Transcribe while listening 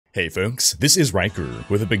Hey folks, this is Riker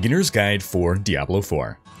with a beginner's guide for Diablo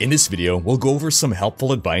 4. In this video, we'll go over some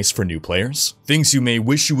helpful advice for new players, things you may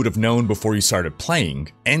wish you would have known before you started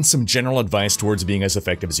playing, and some general advice towards being as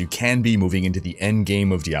effective as you can be moving into the end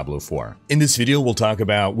game of Diablo 4. In this video, we'll talk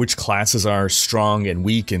about which classes are strong and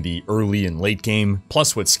weak in the early and late game,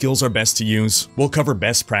 plus what skills are best to use. We'll cover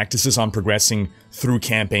best practices on progressing through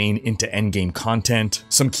campaign into endgame content,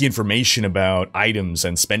 some key information about items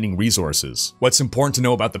and spending resources, what's important to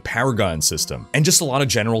know about the Paragon system, and just a lot of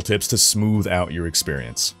general tips to smooth out your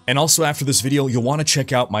experience. And also after this video, you'll want to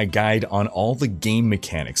check out my guide on all the game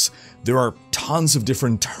mechanics. There are tons of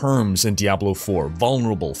different terms in Diablo 4,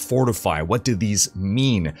 vulnerable, fortify, what do these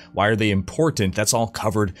mean, why are they important, that's all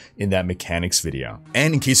covered in that mechanics video.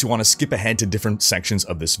 And in case you want to skip ahead to different sections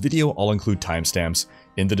of this video, I'll include timestamps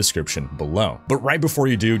in the description below. But right before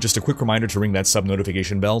you do, just a quick reminder to ring that sub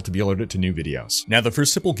notification bell to be alerted to new videos. Now the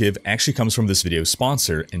first tip we'll give actually comes from this video's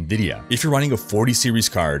sponsor, NVIDIA. If you're running a 40 series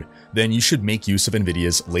card, then you should make use of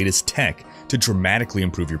NVIDIA's latest tech to dramatically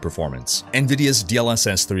improve your performance. NVIDIA's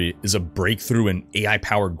DLSS 3 is a breakthrough in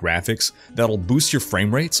AI-powered graphics that'll boost your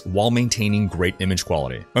frame rates while maintaining great image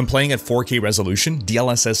quality. When playing at 4K resolution,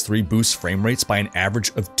 DLSS 3 boosts frame rates by an average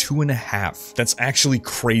of 2.5. That's actually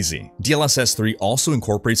crazy. DLSS 3 also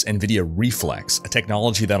incorporates NVIDIA Reflex, a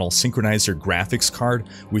technology that'll synchronize your graphics card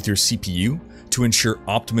with your CPU to ensure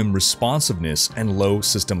optimum responsiveness and low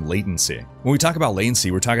system latency. When we talk about latency,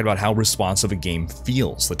 we're talking about how responsive a game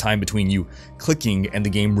feels, the time between you clicking and the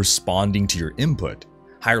game responding to your input.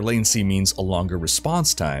 Higher latency means a longer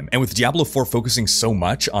response time, and with Diablo 4 focusing so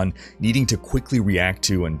much on needing to quickly react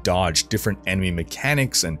to and dodge different enemy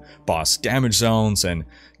mechanics and boss damage zones, and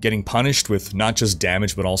getting punished with not just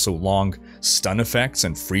damage but also long stun effects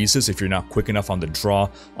and freezes if you're not quick enough on the draw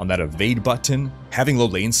on that evade button, having low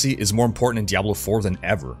latency is more important in Diablo 4 than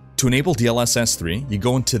ever. To enable DLSS 3, you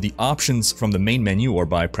go into the options from the main menu or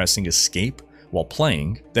by pressing escape while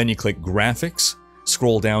playing, then you click graphics,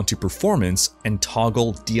 scroll down to performance and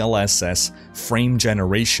toggle DLSS frame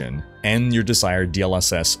generation and your desired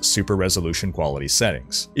DLSS super resolution quality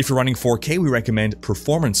settings. If you're running 4K, we recommend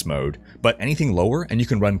performance mode, but anything lower and you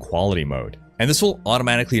can run quality mode. And this will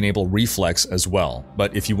automatically enable Reflex as well,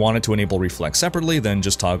 but if you wanted to enable Reflex separately, then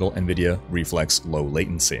just toggle NVIDIA Reflex Low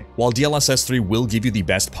Latency. While DLSS 3 will give you the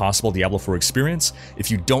best possible Diablo 4 experience,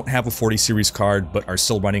 if you don't have a 40 series card but are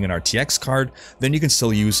still running an RTX card, then you can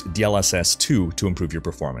still use DLSS 2 to improve your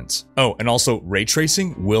performance. Oh, and also ray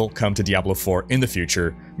tracing will come to Diablo 4 in the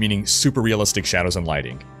future, meaning super realistic shadows and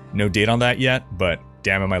lighting. No date on that yet, but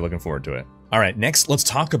damn am I looking forward to it. Alright, next let's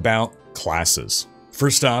talk about classes.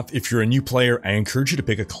 First off, if you're a new player, I encourage you to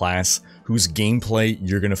pick a class whose gameplay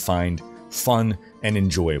you're going to find fun and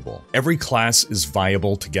enjoyable. Every class is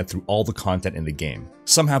viable to get through all the content in the game.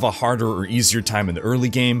 Some have a harder or easier time in the early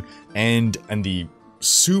game, and in the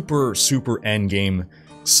super end game,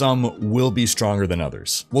 some will be stronger than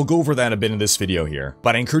others. We'll go over that a bit in this video here,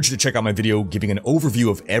 but I encourage you to check out my video giving an overview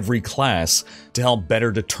of every class to help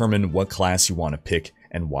better determine what class you want to pick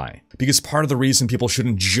and why. Because part of the reason people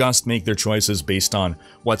shouldn't just make their choices based on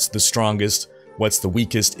what's the strongest, what's the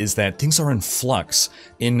weakest, is that things are in flux.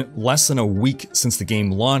 In less than a week since the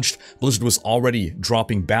game launched, Blizzard was already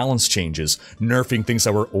dropping balance changes, nerfing things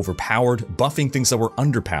that were overpowered, buffing things that were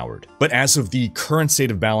underpowered. But as of the current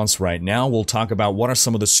state of balance right now, we'll talk about what are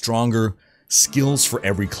some of the stronger skills for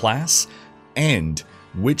every class, and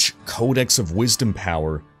which Codex of Wisdom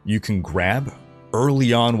power you can grab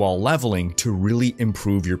early on while leveling to really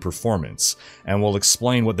improve your performance. And we'll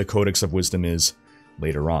explain what the Codex of Wisdom is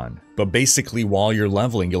later on. But basically, while you're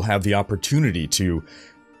leveling, you'll have the opportunity to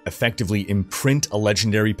effectively imprint a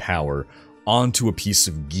legendary power onto a piece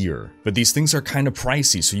of gear. But these things are kind of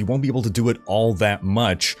pricey, so you won't be able to do it all that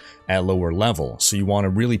much at lower level. So you want to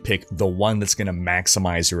really pick the one that's going to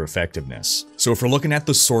maximize your effectiveness. So if we're looking at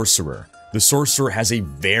the Sorcerer has a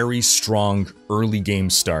very strong early game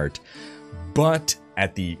start, but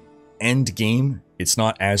at the end game, it's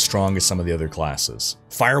not as strong as some of the other classes.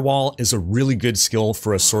 Firewall is a really good skill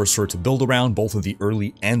for a sorcerer to build around both in the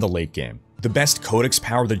early and the late game. The best Codex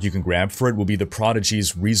power that you can grab for it will be the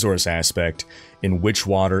Prodigy's resource aspect in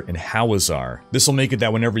Witchwater and Hawazar. This will make it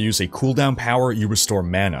that whenever you use a cooldown power, you restore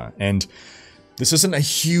mana, and this isn't a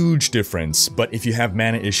huge difference, but if you have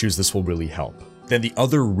mana issues, this will really help. Then the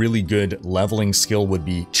other really good leveling skill would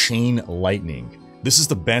be Chain Lightning. This is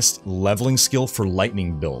the best leveling skill for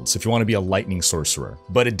lightning builds, if you want to be a lightning sorcerer,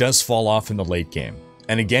 but it does fall off in the late game.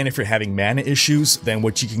 And again, if you're having mana issues, then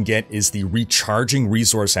what you can get is the recharging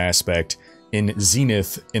resource aspect in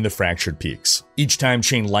Zenith in the Fractured Peaks. Each time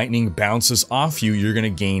Chain Lightning bounces off you, you're going to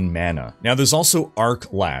gain mana. Now there's also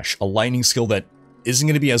Arc Lash, a lightning skill that isn't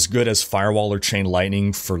going to be as good as Firewall or Chain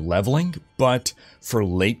Lightning for leveling, but for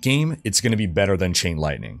late game, it's going to be better than Chain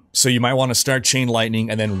Lightning. So you might want to start Chain Lightning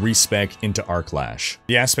and then respec into Arc Lash.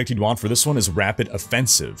 The aspect you'd want for this one is Rapid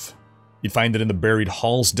Offensive. You'd find it in the Buried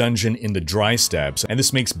Halls dungeon in the Dry Steppes, and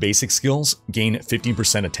this makes basic skills gain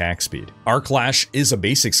 15% attack speed. Arc Lash is a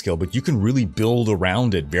basic skill, but you can really build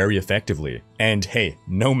around it very effectively. And hey,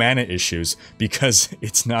 no mana issues, because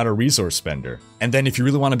it's not a resource spender. And then if you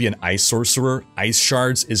really want to be an Ice Sorcerer, Ice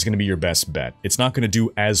Shards is going to be your best bet. It's not going to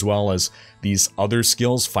do as well as these other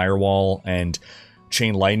skills, Firewall and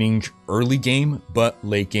Chain Lightning early game, but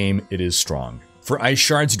late game it is strong. For Ice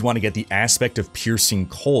Shards, you'd want to get the aspect of Piercing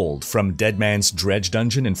Cold from Deadman's Dredge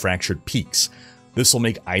dungeon in Fractured Peaks. This will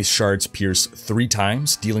make Ice Shards pierce 3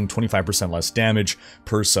 times, dealing 25% less damage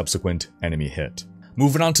per subsequent enemy hit.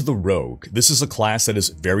 Moving on to the Rogue. This is a class that is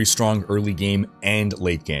very strong early game and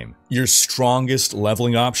late game. Your strongest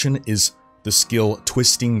leveling option is the skill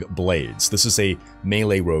Twisting Blades. This is a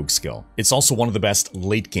melee rogue skill. It's also one of the best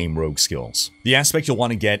late game rogue skills. The aspect you'll want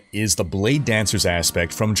to get is the Blade Dancer's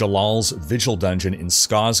aspect from Jalal's Vigil dungeon in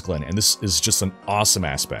Skosglen, and this is just an awesome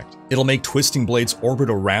aspect. It'll make Twisting Blades orbit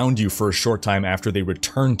around you for a short time after they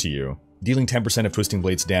return to you, dealing 10% of Twisting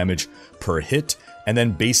Blades damage per hit, and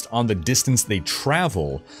then based on the distance they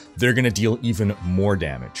travel, they're going to deal even more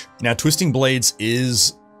damage. Now, Twisting Blades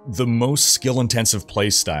is the most skill-intensive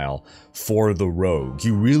playstyle for the Rogue.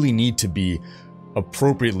 You really need to be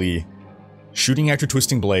appropriately shooting at your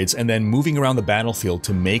Twisting Blades and then moving around the battlefield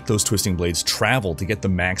to make those Twisting Blades travel to get the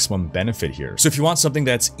maximum benefit here. So if you want something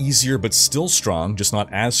that's easier but still strong, just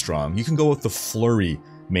not as strong, you can go with the Flurry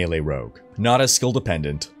melee Rogue. Not as skill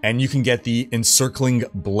dependent, and you can get the Encircling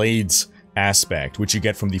Blades aspect, which you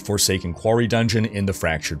get from the Forsaken Quarry dungeon in the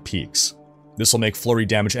Fractured Peaks. This will make flurry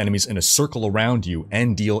damage enemies in a circle around you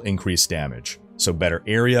and deal increased damage. So better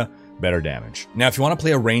area, better damage. Now if you want to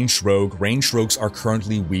play a ranged rogue, ranged rogues are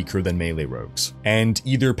currently weaker than melee rogues. And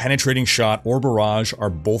either Penetrating Shot or Barrage are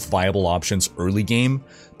both viable options early game,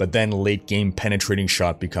 but then late game Penetrating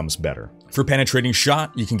Shot becomes better. For Penetrating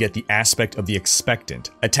Shot, you can get the aspect of the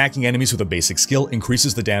Expectant. Attacking enemies with a basic skill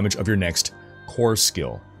increases the damage of your next core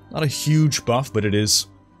skill. Not a huge buff, but it is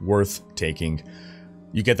worth taking.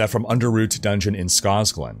 You get that from Underroot dungeon in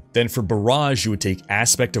Skosglen. Then for Barrage, you would take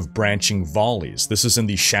Aspect of Branching Volleys. This is in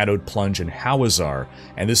the Shadowed Plunge in Hawazar,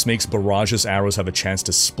 and this makes Barrage's arrows have a chance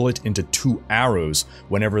to split into 2 arrows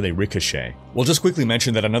whenever they ricochet. We'll just quickly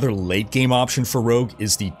mention that another late game option for Rogue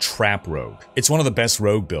is the Trap Rogue. It's one of the best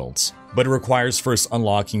Rogue builds, but it requires first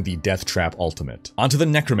unlocking the Death Trap ultimate. Onto the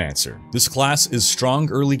Necromancer. This class is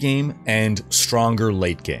strong early game and stronger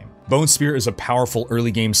late game. Bone Spear is a powerful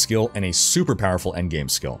early game skill and a super powerful endgame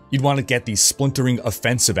skill. You'd want to get the Splintering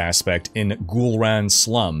Offensive aspect in Gulran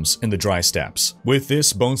Slums in the Dry Steppes. With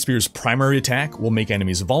this, Bone Spear's primary attack will make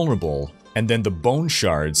enemies vulnerable, and then the Bone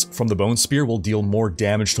Shards from the Bone Spear will deal more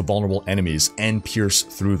damage to vulnerable enemies and pierce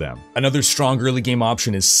through them. Another strong early game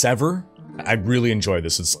option is Sever. I really enjoy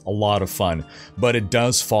this, it's a lot of fun, but it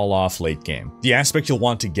does fall off late game. The aspect you'll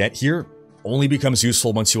want to get here only becomes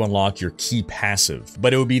useful once you unlock your key passive,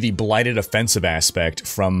 but it would be the Blighted Offensive aspect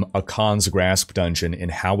from Akan's Grasp dungeon in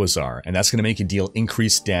Hawazar, and that's going to make it deal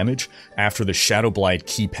increased damage after the Shadow Blight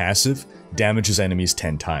key passive damages enemies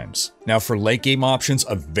 10 times. Now for late game options,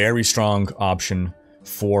 a very strong option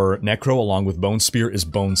for Necro along with Bone Spear is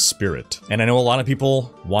Bone Spirit. And I know a lot of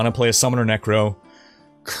people want to play a Summoner Necro.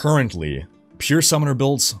 Currently, pure Summoner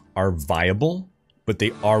builds are viable, but they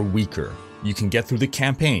are weaker. You can get through the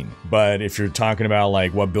campaign, but if you're talking about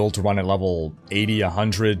like what build to run at level 80,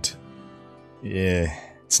 100,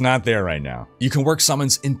 it's not there right now. You can work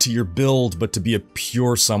summons into your build, but to be a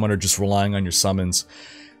pure summoner just relying on your summons,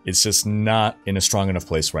 it's just not in a strong enough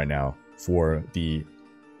place right now for the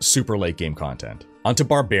super late game content. Onto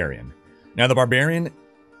Barbarian. Now the Barbarian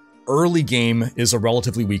early game is a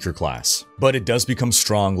relatively weaker class, but it does become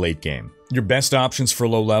strong late game. Your best options for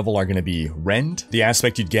low level are going to be Rend. The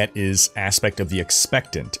aspect you'd get is Aspect of the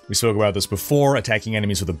Expectant. We spoke about this before. Attacking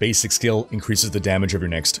enemies with a basic skill increases the damage of your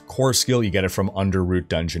next core skill. You get it from Underroot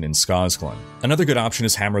dungeon in Skosglen. Another good option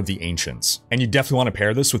is Hammer of the Ancients, and you definitely want to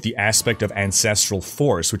pair this with the aspect of Ancestral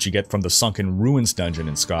Force, which you get from the Sunken Ruins dungeon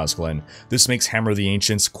in Skosglen. This makes Hammer of the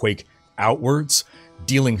Ancients quake outwards,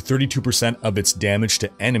 dealing 32% of its damage to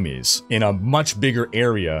enemies in a much bigger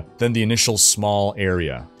area than the initial small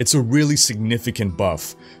area. It's a really significant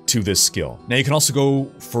buff to this skill. Now you can also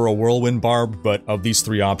go for a Whirlwind Barb, but of these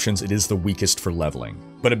 3 options, it is the weakest for leveling.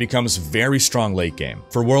 But it becomes very strong late game.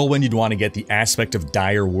 For Whirlwind, you'd want to get the aspect of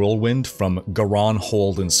Dire Whirlwind from Garon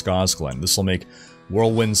Hold in Skosglen. This will make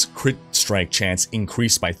Whirlwind's crit strike chance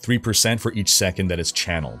increase by 3% for each second that it's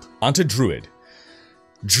channeled. Onto Druid.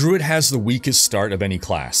 Druid has the weakest start of any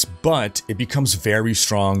class, but it becomes very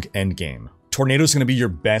strong endgame. Tornado is going to be your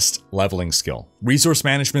best leveling skill. Resource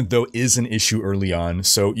management, though, is an issue early on,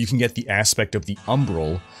 so you can get the aspect of the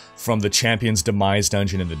Umbral from the Champion's Demise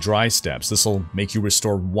dungeon in the Dry Steppes. This will make you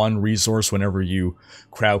restore 1 resource whenever you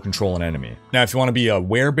crowd control an enemy. Now, if you want to be a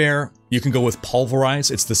Werebear, you can go with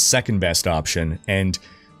Pulverize. It's the second best option, and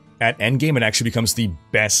at endgame, it actually becomes the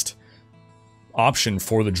best option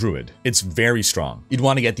for the Druid. It's very strong. You'd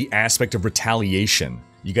want to get the aspect of Retaliation.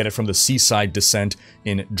 You get it from the Seaside Descent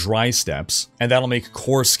in Dry Steppes, and that'll make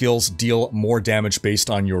core skills deal more damage based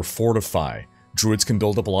on your Fortify. Druids can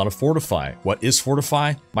build up a lot of Fortify. What is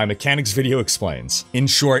Fortify? My mechanics video explains. In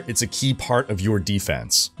short, it's a key part of your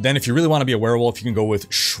defense. Then if you really want to be a werewolf, you can go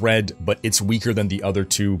with Shred, but it's weaker than the other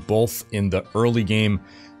two, both in the early game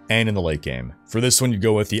and in the late game. For this one, you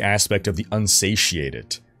go with the aspect of the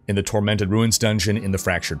Unsatiated in the Tormented Ruins dungeon in the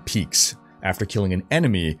Fractured Peaks. After killing an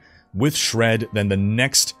enemy with Shred, then the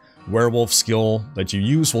next werewolf skill that you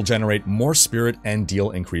use will generate more spirit and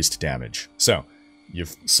deal increased damage. So,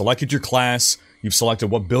 you've selected your class, you've selected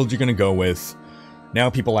what build you're going to go with. Now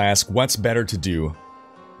people ask, what's better to do?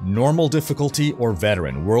 Normal difficulty or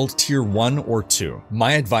veteran? World tier 1 or 2?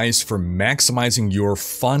 My advice for maximizing your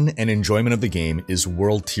fun and enjoyment of the game is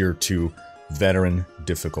world tier 2 veteran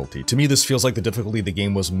difficulty. To me, this feels like the difficulty the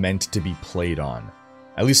game was meant to be played on.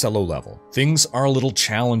 At least at low level. Things are a little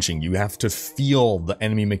challenging. You have to feel the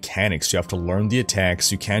enemy mechanics. You have to learn the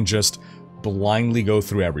attacks. You can't just blindly go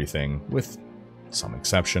through everything, with some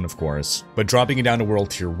exception, of course. But dropping it down to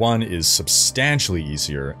World Tier 1 is substantially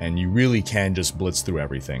easier, and you really can just blitz through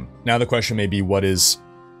everything. Now the question may be, what is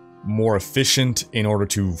more efficient in order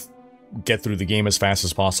to get through the game as fast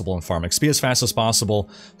as possible and farm XP as fast as possible?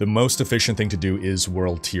 The most efficient thing to do is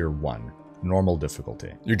World Tier 1. Normal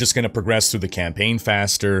difficulty. You're just going to progress through the campaign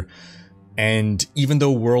faster, and even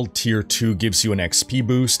though World Tier 2 gives you an XP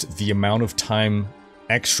boost, the amount of time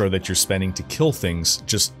extra that you're spending to kill things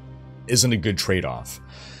just isn't a good trade-off.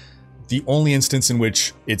 The only instance in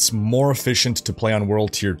which it's more efficient to play on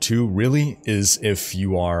World Tier 2, really, is if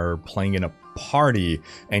you are playing in a party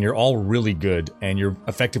and you're all really good and you're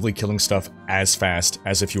effectively killing stuff as fast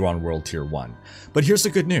as if you were on World Tier 1. But here's the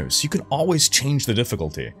good news. You can always change the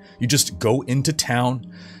difficulty. You just go into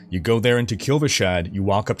town, you go there into Kilvishad, you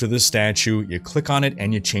walk up to this statue, you click on it,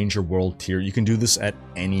 and you change your world tier. You can do this at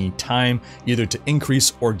any time, either to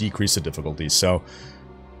increase or decrease the difficulty. So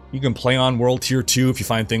you can play on World Tier 2 if you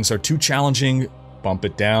find things are too challenging, bump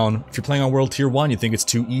it down. If you're playing on World Tier 1, you think it's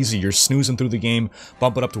too easy, you're snoozing through the game,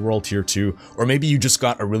 bump it up to World Tier 2. Or maybe you just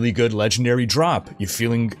got a really good legendary drop. You're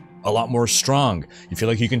feeling a lot more strong. You feel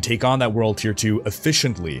like you can take on that World Tier 2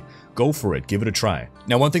 efficiently. Go for it, give it a try.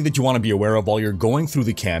 Now, one thing that you want to be aware of while you're going through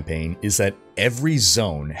the campaign is that every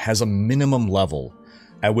zone has a minimum level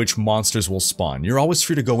at which monsters will spawn. You're always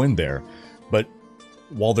free to go in there, but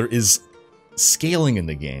while there is scaling in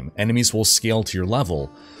the game, enemies will scale to your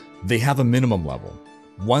level. They have a minimum level.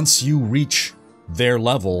 Once you reach their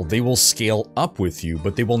level, they will scale up with you,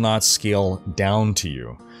 but they will not scale down to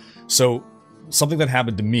you. So, something that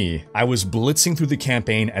happened to me, I was blitzing through the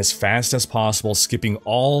campaign as fast as possible, skipping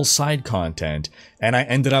all side content, and I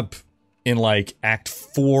ended up in like Act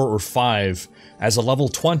 4 or 5 as a level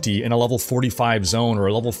 20 in a level 45 zone or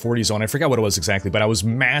a level 40 zone. I forget what it was exactly, but I was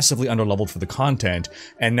massively underleveled for the content,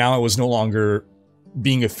 and now I was no longer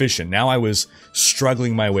being efficient. Now I was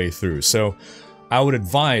struggling my way through. So I would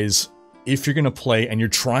advise, if you're going to play and you're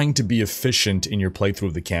trying to be efficient in your playthrough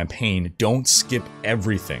of the campaign, don't skip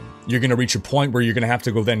everything. You're going to reach a point where you're going to have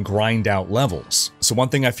to go then grind out levels. So one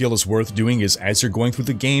thing I feel is worth doing is, as you're going through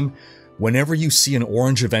the game, whenever you see an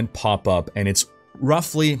orange event pop up and it's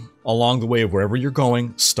roughly along the way of wherever you're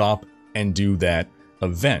going, stop and do that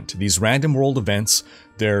event. These random world events,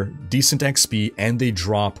 they're decent XP and they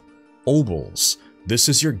drop obols. This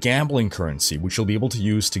is your gambling currency, which you'll be able to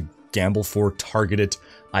use to gamble for targeted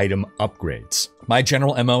item upgrades. My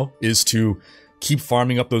general MO is to keep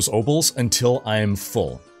farming up those obols until I am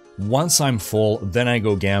full. Once I'm full, then I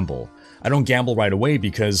go gamble. I don't gamble right away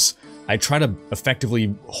because I try to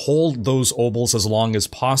effectively hold those obols as long as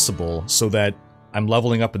possible so that I'm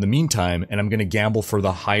leveling up in the meantime, and I'm going to gamble for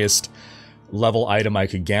the highest level item I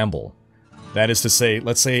could gamble. That is to say,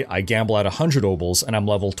 let's say I gamble at 100 obols and I'm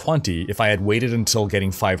level 20. If I had waited until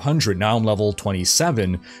getting 500, now I'm level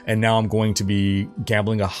 27, and now I'm going to be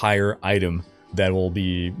gambling a higher item that will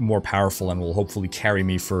be more powerful and will hopefully carry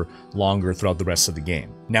me for longer throughout the rest of the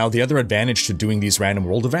game. Now, the other advantage to doing these random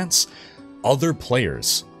world events, other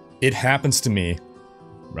players. It happens to me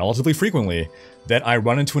relatively frequently that I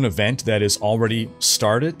run into an event that is already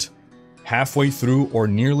started, halfway through or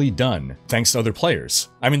nearly done, thanks to other players.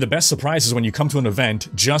 I mean, the best surprise is when you come to an event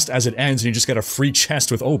just as it ends and you just get a free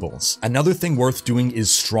chest with obols. Another thing worth doing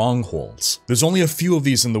is strongholds. There's only a few of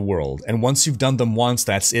these in the world, and once you've done them once,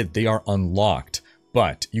 that's it, they are unlocked.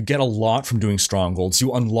 But you get a lot from doing strongholds.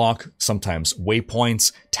 You unlock sometimes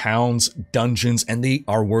waypoints, towns, dungeons, and they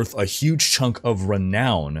are worth a huge chunk of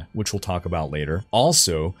renown, which we'll talk about later.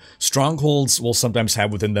 Also, strongholds will sometimes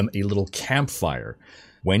have within them a little campfire.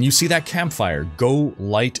 When you see that campfire, go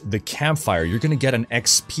light the campfire. You're going to get an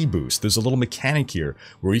XP boost. There's a little mechanic here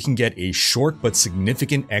where you can get a short but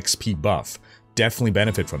significant XP buff. Definitely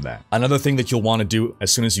benefit from that. Another thing that you'll want to do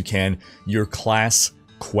as soon as you can, your class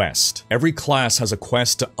quest. Every class has a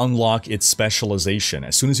quest to unlock its specialization.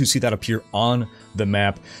 As soon as you see that appear on the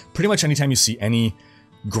map, pretty much anytime you see any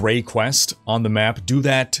gray quest on the map, do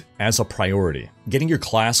that as a priority. Getting your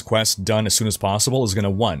class quest done as soon as possible is going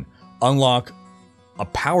to, 1, unlock a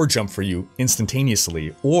power jump for you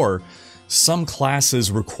instantaneously, or some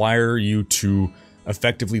classes require you to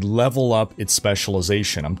effectively level up its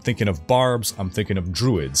specialization. I'm thinking of barbs, I'm thinking of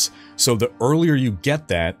druids. So the earlier you get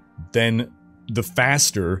that, then the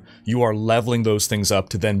faster you are leveling those things up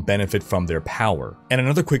to then benefit from their power. And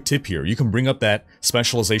another quick tip here, you can bring up that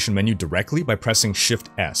specialization menu directly by pressing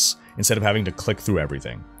Shift S instead of having to click through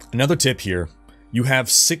everything. Another tip here, you have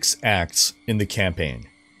 6 acts in the campaign.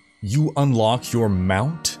 You unlock your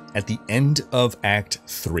mount at the end of Act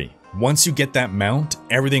 3. Once you get that mount,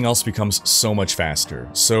 everything else becomes so much faster.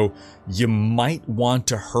 So you might want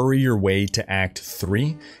to hurry your way to Act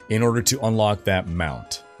 3 in order to unlock that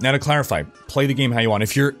mount. Now to clarify, play the game how you want.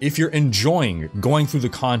 If you're enjoying going through the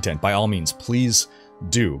content, by all means, please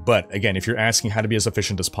do. But again, if you're asking how to be as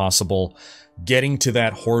efficient as possible, getting to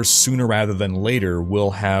that horse sooner rather than later will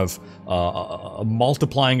have a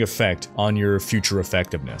multiplying effect on your future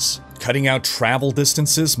effectiveness. Cutting out travel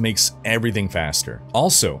distances makes everything faster.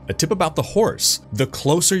 Also, a tip about the horse. The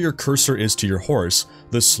closer your cursor is to your horse,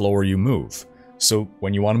 the slower you move. So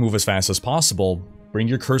when you want to move as fast as possible, bring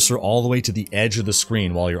your cursor all the way to the edge of the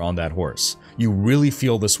screen while you're on that horse. You really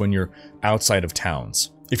feel this when you're outside of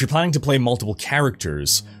towns. If you're planning to play multiple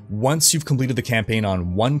characters, once you've completed the campaign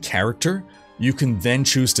on one character, you can then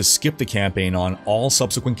choose to skip the campaign on all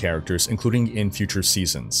subsequent characters, including in future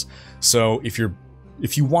seasons. So if you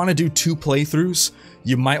want to do 2 playthroughs,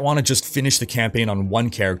 you might want to just finish the campaign on one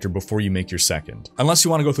character before you make your second. Unless you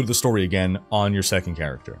want to go through the story again on your second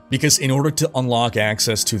character. Because in order to unlock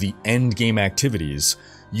access to the endgame activities,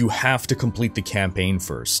 you have to complete the campaign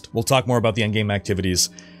first. We'll talk more about the endgame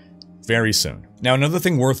activities very soon. Now, another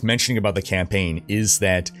thing worth mentioning about the campaign is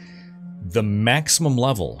that the maximum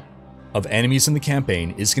level of enemies in the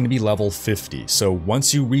campaign is going to be level 50. So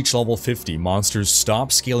once you reach level 50, monsters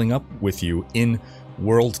stop scaling up with you in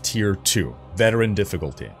World Tier 2, Veteran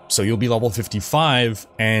difficulty. So you'll be level 55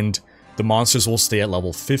 and the monsters will stay at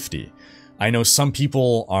level 50. I know some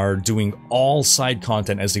people are doing all side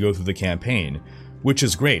content as they go through the campaign, which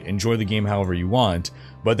is great. Enjoy the game however you want,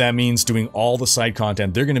 but that means doing all the side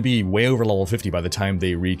content. They're going to be way over level 50 by the time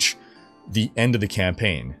they reach the end of the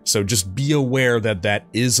campaign. So just be aware that that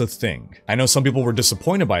is a thing. I know some people were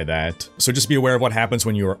disappointed by that, so just be aware of what happens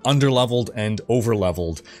when you are underleveled and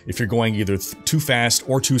overleveled if you're going either too fast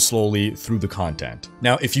or too slowly through the content.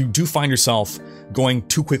 Now, if you do find yourself going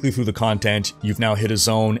too quickly through the content, you've now hit a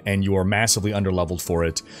zone and you are massively underleveled for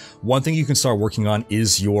it, one thing you can start working on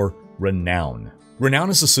is your renown.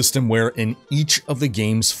 Renown is a system where in each of the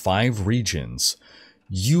game's 5 regions,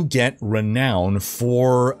 you get renown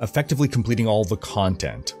for effectively completing all the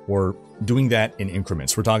content, or doing that in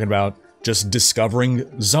increments. We're talking about just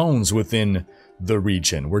discovering zones within the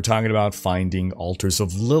region. We're talking about finding altars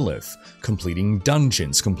of Lilith, completing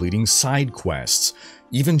dungeons, completing side quests,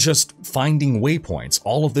 even just finding waypoints.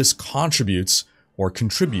 All of this contributes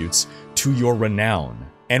to your renown.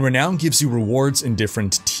 And renown gives you rewards in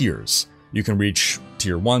different tiers. You can reach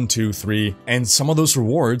tier 1, 2, 3, and some of those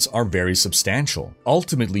rewards are very substantial.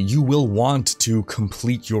 Ultimately, you will want to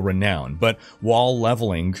complete your renown, but while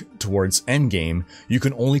leveling towards endgame, you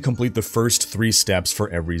can only complete the first 3 steps for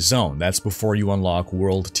every zone. That's before you unlock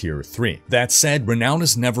World Tier 3. That said, renown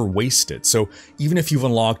is never wasted, so even if you've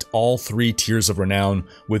unlocked all 3 tiers of renown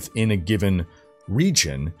within a given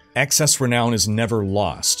region, excess renown is never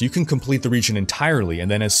lost. You can complete the region entirely, and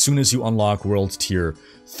then as soon as you unlock World Tier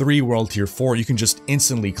 3, World Tier 4, you can just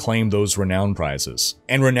instantly claim those renown prizes.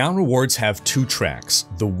 And renown rewards have two tracks,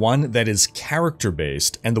 the one that is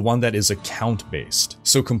character-based and the one that is account-based.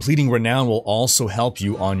 So completing renown will also help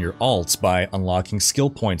you on your alts by unlocking skill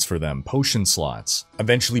points for them, potion slots,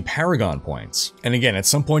 eventually paragon points. And again, at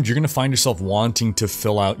some point you're going to find yourself wanting to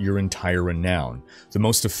fill out your entire renown. The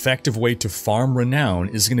most effective way to farm renown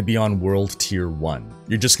is going to be on World Tier 1.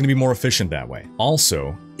 You're just going to be more efficient that way.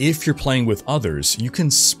 Also, if you're playing with others, you can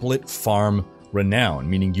split farm renown,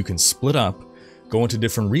 meaning you can split up, go into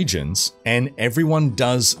different regions, and everyone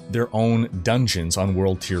does their own dungeons on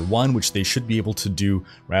World Tier 1, which they should be able to do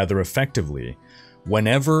rather effectively.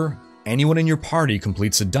 Whenever anyone in your party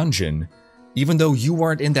completes a dungeon, even though you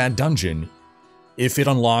aren't in that dungeon, if it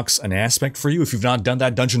unlocks an aspect for you, if you've not done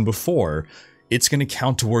that dungeon before, it's going to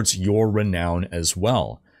count towards your renown as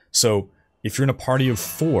well. So if you're in a party of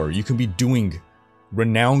 4, you can be doing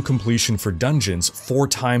renown completion for dungeons 4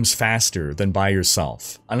 times faster than by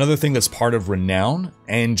yourself. Another thing that's part of renown,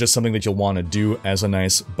 and just something that you'll want to do as a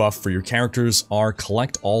nice buff for your characters, are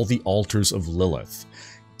collect all the altars of Lilith.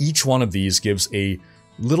 Each one of these gives a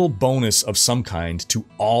little bonus of some kind to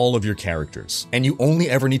all of your characters, and you only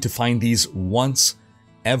ever need to find these once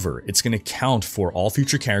ever. It's going to count for all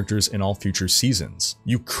future characters in all future seasons.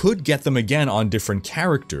 You could get them again on different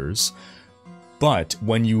characters, but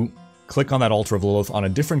when you click on that Altar of Lilith on a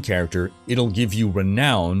different character, it'll give you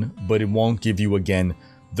renown, but it won't give you again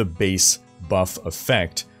the base buff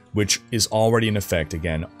effect, which is already in effect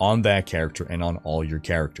again on that character and on all your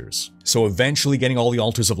characters. So eventually getting all the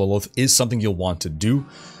Altars of Lilith is something you'll want to do.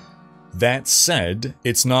 That said,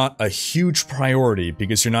 it's not a huge priority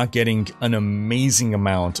because you're not getting an amazing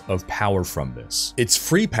amount of power from this. It's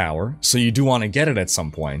free power, so you do want to get it at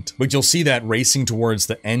some point, but you'll see that racing towards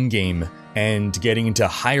the end game and getting into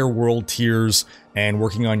higher world tiers and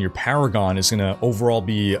working on your Paragon is going to overall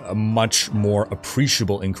be a much more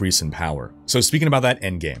appreciable increase in power. So speaking about that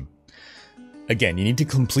end game, again, you need to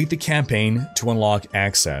complete the campaign to unlock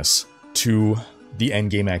access to the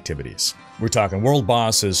end game activities. We're talking world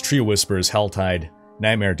bosses, Tree of Whispers, Helltide,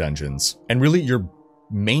 Nightmare Dungeons. And really your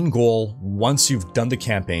main goal, once you've done the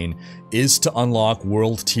campaign, is to unlock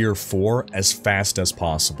World Tier 4 as fast as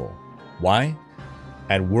possible. Why?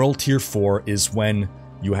 At World Tier 4 is when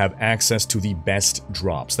you have access to the best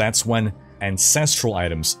drops. That's when ancestral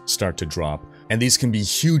items start to drop, and these can be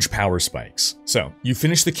huge power spikes. So, you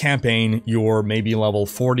finish the campaign, you're maybe level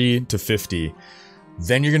 40 to 50,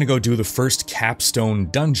 then you're going to go do the first capstone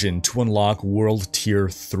dungeon to unlock World Tier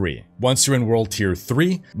 3. Once you're in World Tier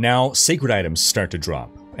 3, now sacred items start to drop.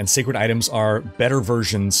 And sacred items are better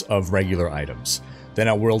versions of regular items. Then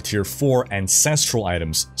at World Tier 4, ancestral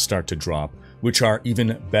items start to drop, which are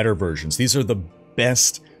even better versions. These are the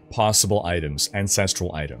best possible items,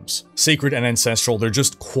 ancestral items. Sacred and ancestral, they're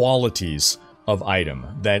just qualities of item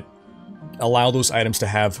that allow those items to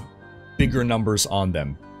have bigger numbers on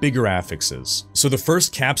them, bigger affixes. So the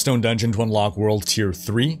first capstone dungeon to unlock World Tier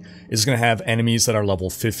 3 is going to have enemies that are level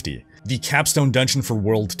 50. The capstone dungeon for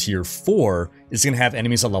World Tier 4 is going to have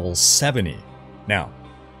enemies at level 70. Now,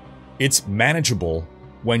 it's manageable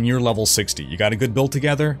when you're level 60. You got a good build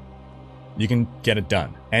together, you can get it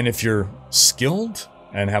done. And if you're skilled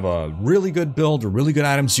and have a really good build or really good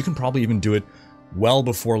items, you can probably even do it well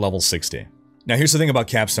before level 60. Now here's the thing about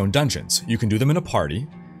capstone dungeons. You can do them in a party.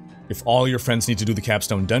 If all your friends need to do the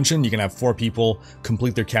capstone dungeon, you can have 4 people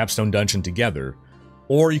complete their capstone dungeon together.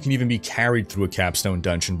 Or you can even be carried through a capstone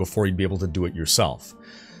dungeon before you'd be able to do it yourself.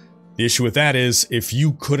 The issue with that is, if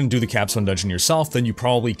you couldn't do the capstone dungeon yourself, then you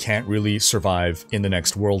probably can't really survive in the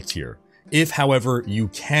next world tier. If, however, you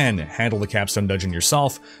can handle the capstone dungeon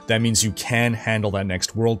yourself, that means you can handle that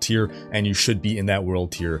next world tier, and you should be in that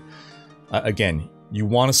world tier. Again, you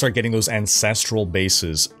want to start getting those ancestral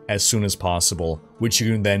bases as soon as possible, which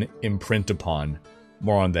you can then imprint upon.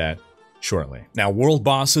 More on that shortly. Now, world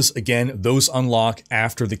bosses, again, those unlock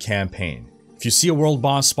after the campaign. If you see a world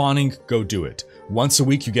boss spawning, go do it. Once a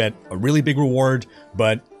week you get a really big reward,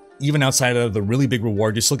 but even outside of the really big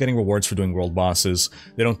reward, you're still getting rewards for doing world bosses.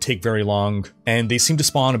 They don't take very long, and they seem to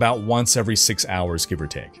spawn about once every 6 hours, give or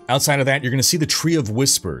take. Outside of that, you're going to see the Tree of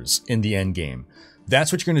Whispers in the end game.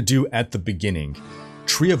 That's what you're going to do at the beginning.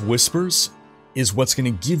 Tree of Whispers is what's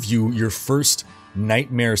going to give you your first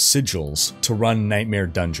Nightmare Sigils to run Nightmare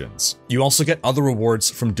Dungeons. You also get other rewards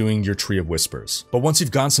from doing your Tree of Whispers. But once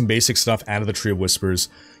you've gotten some basic stuff out of the Tree of Whispers,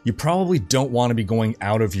 you probably don't want to be going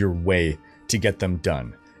out of your way to get them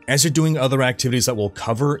done. As you're doing other activities that we'll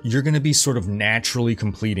cover, you're going to be sort of naturally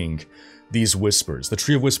completing these whispers. The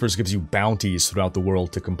Tree of Whispers gives you bounties throughout the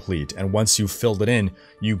world to complete, and once you've filled it in,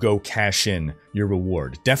 you go cash in your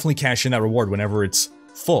reward. Definitely cash in that reward whenever it's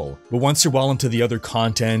full, but once you're well into the other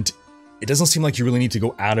content, it doesn't seem like you really need to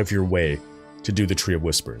go out of your way to do the Tree of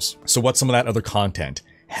Whispers. So what's some of that other content?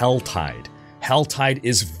 Helltide. Helltide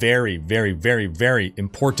is very, very, very, very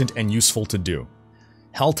important and useful to do.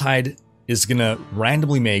 Helltide is gonna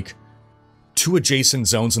randomly make 2 adjacent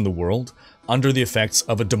zones in the world under the effects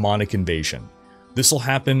of a demonic invasion. This will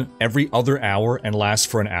happen every other hour and last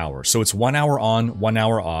for an hour. So it's 1 hour on, 1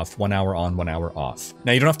 hour off, 1 hour on, 1 hour off.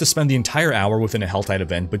 Now you don't have to spend the entire hour within a Helltide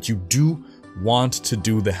event, but you do want to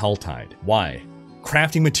do the Helltide. Why?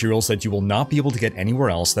 Crafting materials that you will not be able to get anywhere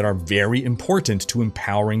else that are very important to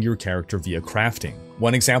empowering your character via crafting.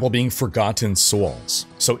 One example being Forgotten Souls.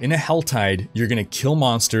 So in a Helltide, you're going to kill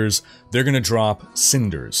monsters, they're going to drop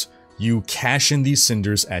cinders. You cash in these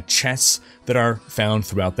cinders at chests that are found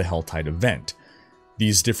throughout the Helltide event.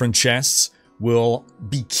 These different chests will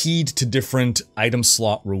be keyed to different item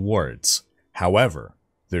slot rewards. However,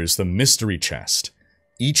 there's the mystery chest.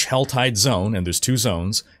 Each Helltide zone, and there's 2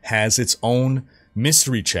 zones, has its own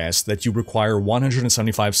mystery chest that you require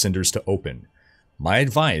 175 cinders to open. My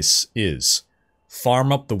advice is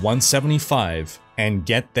farm up the 175 and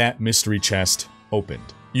get that mystery chest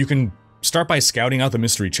opened. You can start by scouting out the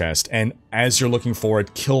mystery chest, and as you're looking for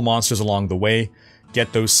it, kill monsters along the way,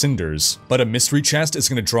 get those cinders. But a mystery chest is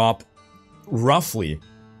going to drop roughly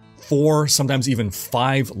 4, sometimes even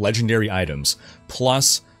 5 legendary items,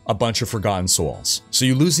 plus a bunch of Forgotten Souls. So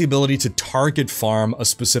you lose the ability to target farm a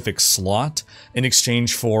specific slot in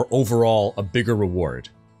exchange for overall a bigger reward.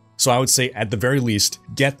 So I would say at the very least,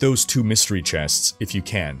 get those 2 mystery chests if you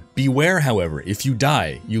can. Beware, however, if you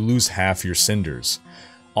die, you lose half your cinders.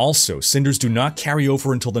 Also, cinders do not carry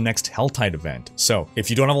over until the next Helltide event. So if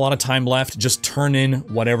you don't have a lot of time left, just turn in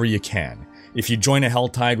whatever you can. If you join a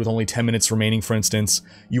Helltide with only 10 minutes remaining, for instance,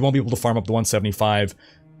 you won't be able to farm up the 175.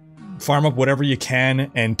 Farm up whatever you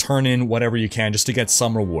can and turn in whatever you can just to get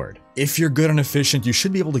some reward. If you're good and efficient, you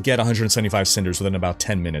should be able to get 175 cinders within about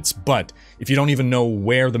 10 minutes, but if you don't even know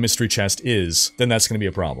where the mystery chest is, then that's going to be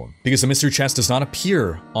a problem. Because the mystery chest does not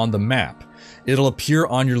appear on the map. It'll appear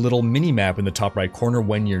on your little mini-map in the top right corner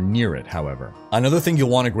when you're near it, however. Another thing you'll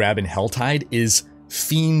want to grab in Helltide is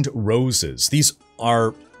Fiend Roses. These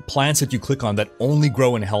are plants that you click on that only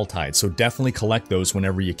grow in Helltide, so definitely collect those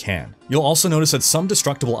whenever you can. You'll also notice that some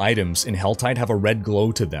destructible items in Helltide have a red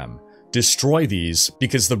glow to them. Destroy these,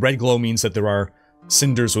 because the red glow means that there are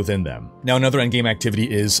cinders within them. Now another endgame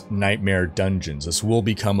activity is Nightmare Dungeons. This will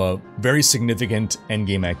become a very significant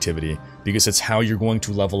endgame activity, because it's how you're going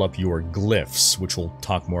to level up your glyphs, which we'll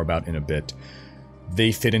talk more about in a bit.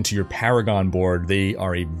 They fit into your Paragon board. They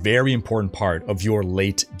are a very important part of your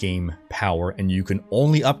late game power, and you can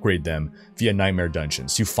only upgrade them via Nightmare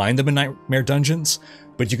Dungeons. You find them in Nightmare Dungeons,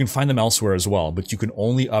 but you can find them elsewhere as well, but you can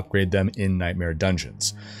only upgrade them in Nightmare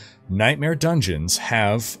Dungeons. Nightmare Dungeons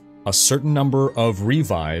have a certain number of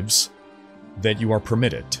revives that you are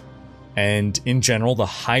permitted. And in general, the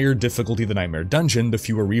higher difficulty the Nightmare Dungeon, the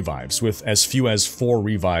fewer revives, with as few as 4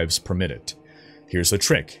 revives permitted. Here's the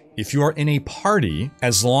trick. If you are in a party,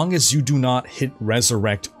 as long as you do not hit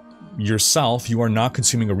resurrect yourself, you are not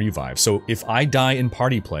consuming a revive. So if I die in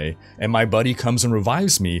party play and my buddy comes and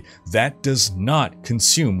revives me, that does not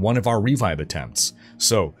consume one of our revive attempts.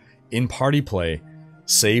 So in party play,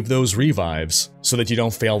 save those revives so that you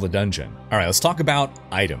don't fail the dungeon. Alright, let's talk about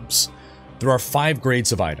items. There are 5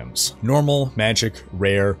 grades of items: normal, magic,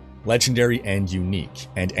 rare, legendary, and unique.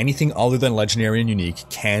 And anything other than legendary and unique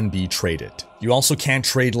can be traded. You also can't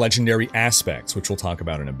trade legendary aspects, which we'll talk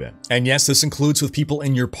about in a bit. And yes, this includes with people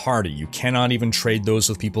in your party. You cannot even trade those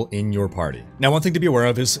with people in your party. Now, one thing to be aware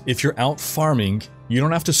of is if you're out farming, you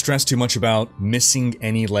don't have to stress too much about missing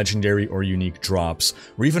any legendary or unique drops,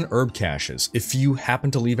 or even herb caches. If you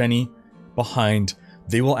happen to leave any behind,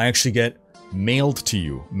 they will actually get mailed to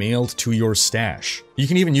you, mailed to your stash. You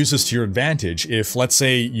can even use this to your advantage. If, let's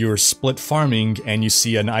say, you're split farming and you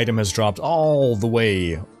see an item has dropped all the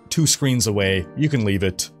way 2 screens away, you can leave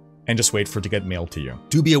it and just wait for it to get mailed to you.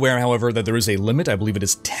 Do be aware, however, that there is a limit. I believe it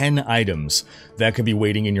is 10 items that could be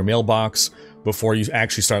waiting in your mailbox before you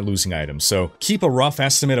actually start losing items. So keep a rough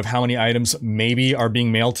estimate of how many items maybe are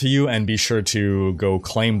being mailed to you, and be sure to go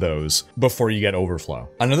claim those before you get overflow.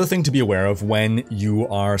 Another thing to be aware of when you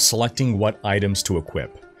are selecting what items to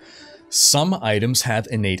equip. Some items have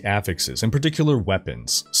innate affixes, in particular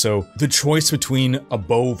weapons. So the choice between a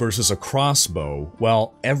bow versus a crossbow,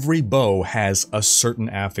 well, every bow has a certain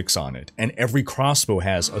affix on it, and every crossbow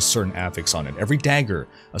has a certain affix on it. Every dagger,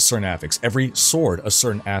 a certain affix. Every sword, a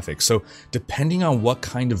certain affix. So depending on what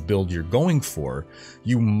kind of build you're going for,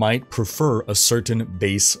 you might prefer a certain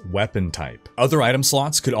base weapon type. Other item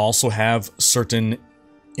slots could also have certain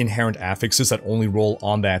inherent affixes that only roll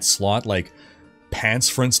on that slot, like pants,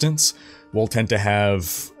 for instance, will tend to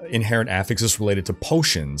have inherent affixes related to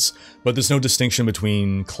potions, but there's no distinction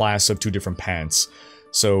between class of two different pants.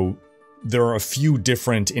 So there are a few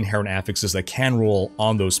different inherent affixes that can roll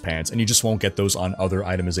on those pants, and you just won't get those on other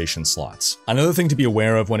itemization slots. Another thing to be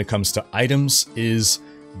aware of when it comes to items is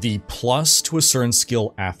the plus to a certain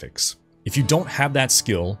skill affix. If you don't have that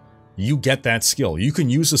skill, you get that skill. You can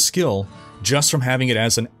use a skill just from having it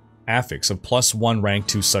as an affix of +1 rank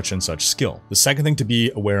to such and such skill. The second thing to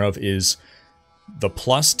be aware of is the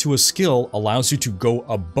plus to a skill allows you to go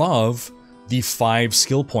above the 5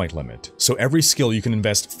 skill point limit. So every skill you can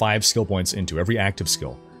invest 5 skill points into, every active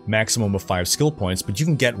skill, maximum of 5 skill points, but you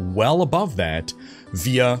can get well above that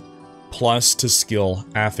via plus to skill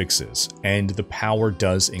affixes, and the power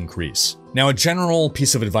does increase. Now, a general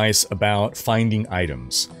piece of advice about finding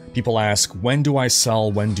items. People ask, when do I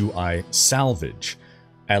sell, when do I salvage?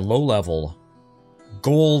 At low level,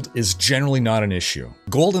 gold is generally not an issue.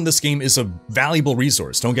 Gold in this game is a valuable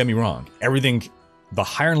resource, don't get me wrong. Everything, the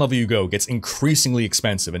higher level you go, gets increasingly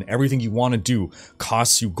expensive, and everything you want to do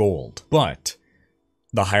costs you gold. But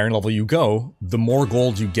the higher level you go, the more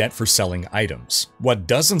gold you get for selling items. What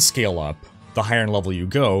doesn't scale up the higher level you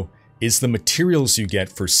go is the materials you get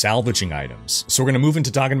for salvaging items. So we're going to move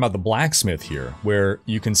into talking about the blacksmith here, where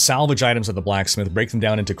you can salvage items at the blacksmith, break them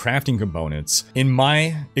down into crafting components. In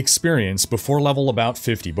my experience, before level about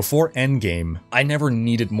 50, before endgame, I never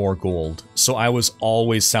needed more gold, so I was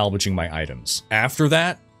always salvaging my items. After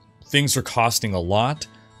that, things are costing a lot.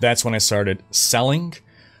 That's when I started selling.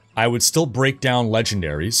 I would still break down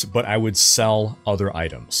legendaries, but I would sell other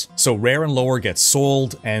items. So rare and lower get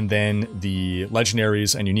sold, and then the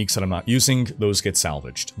legendaries and uniques that I'm not using, those get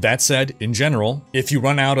salvaged. That said, in general, if you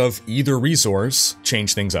run out of either resource,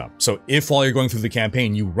 change things up. So if while you're going through the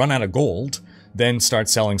campaign you run out of gold, then start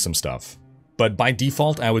selling some stuff. But by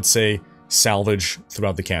default, I would say salvage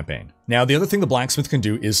throughout the campaign. Now, the other thing the blacksmith can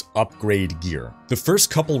do is upgrade gear. The first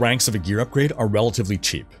couple ranks of a gear upgrade are relatively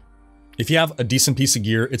cheap. If you have a decent piece of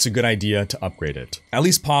gear, it's a good idea to upgrade it. At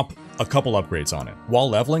least pop a couple upgrades on it. While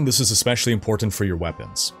leveling, this is especially important for your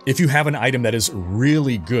weapons. If you have an item that is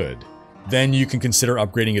really good, then you can consider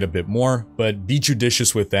upgrading it a bit more, but be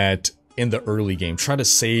judicious with that in the early game. Try to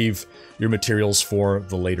save your materials for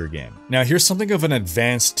the later game. Now, here's something of an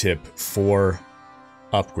advanced tip for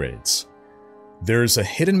upgrades. There's a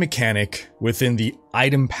hidden mechanic within the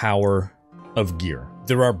item power of gear.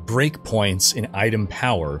 There are breakpoints in item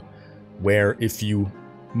power where if you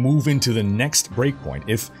move into the next breakpoint,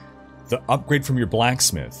 if the upgrade from your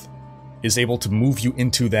blacksmith is able to move you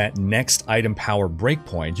into that next item power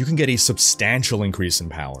breakpoint, you can get a substantial increase in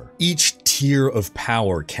power. Each tier of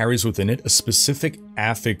power carries within it a specific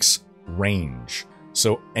affix range.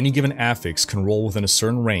 So any given affix can roll within a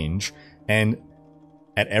certain range, and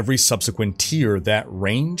at every subsequent tier, that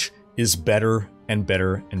range is better and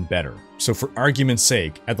better and better. So for argument's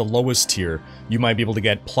sake, at the lowest tier, you might be able to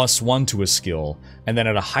get +1 to a skill, and then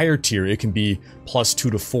at a higher tier, it can be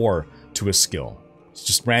 +2 to 4 to a skill. It's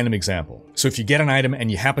just a random example. So if you get an item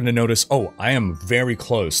and you happen to notice, oh, I am very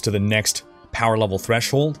close to the next power level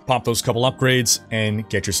threshold, pop those couple upgrades and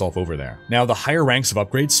get yourself over there. Now, the higher ranks of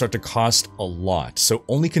upgrades start to cost a lot, so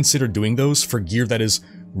only consider doing those for gear that is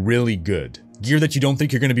really good. Gear that you don't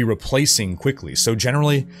think you're going to be replacing quickly. So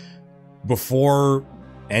generally, before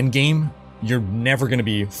endgame, you're never going to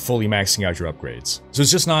be fully maxing out your upgrades. So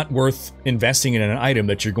it's just not worth investing in an item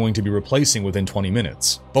that you're going to be replacing within 20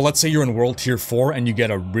 minutes. But let's say you're in World Tier 4 and you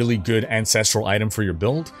get a really good ancestral item for your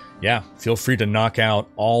build. Yeah, feel free to knock out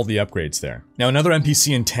all the upgrades there. Now, another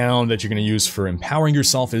NPC in town that you're going to use for empowering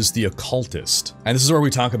yourself is the Occultist. And this is where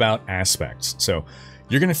we talk about aspects. So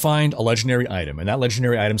you're going to find a legendary item, and that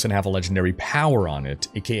legendary item's going to have a legendary power on it,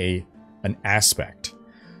 aka an aspect.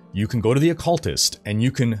 You can go to the Occultist, and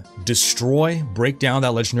you can destroy, break down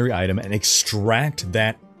that legendary item, and extract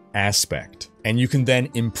that aspect. And you can then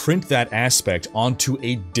imprint that aspect onto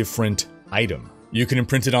a different item. You can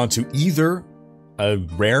imprint it onto either a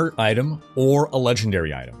rare item or a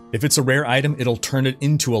legendary item. If it's a rare item, it'll turn it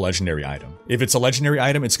into a legendary item. If it's a legendary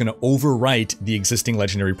item, it's going to overwrite the existing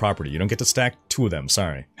legendary property. You don't get to stack two of them,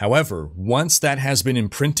 sorry. However, once that has been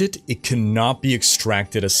imprinted, it cannot be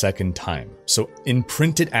extracted a second time. So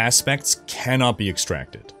imprinted aspects cannot be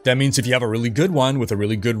extracted. That means if you have a really good one with a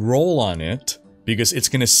really good roll on it, because it's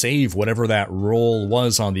going to save whatever that roll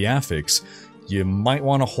was on the affix, you might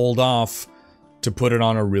want to hold off to put it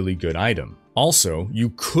on a really good item. Also, you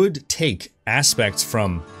could take aspects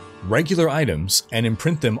from regular items and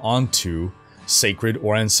imprint them onto sacred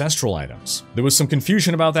or ancestral items. There was some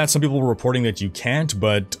confusion about that. Some people were reporting that you can't,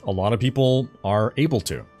 but a lot of people are able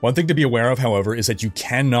to. One thing to be aware of, however, is that you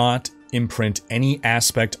cannot imprint any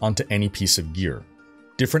aspect onto any piece of gear.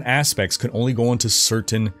 Different aspects can only go into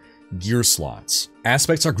certain gear slots.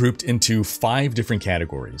 Aspects are grouped into 5 different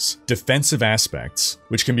categories. Defensive aspects,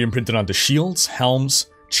 which can be imprinted onto shields, helms,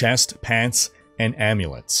 chest, pants, and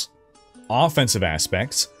amulets. Offensive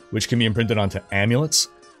aspects, which can be imprinted onto amulets,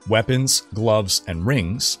 weapons, gloves, and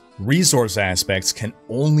rings. Resource aspects can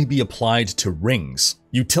only be applied to rings.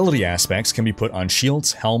 Utility aspects can be put on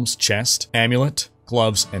shields, helms, chest, amulet,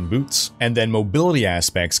 gloves, and boots. And then mobility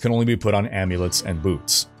aspects can only be put on amulets and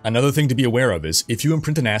boots. Another thing to be aware of is if you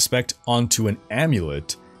imprint an aspect onto an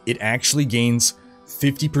amulet, it actually gains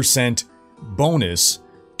 50% bonus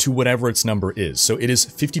to whatever its number is. So it is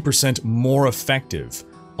 50% more effective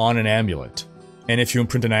on an amulet. And if you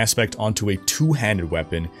imprint an aspect onto a two-handed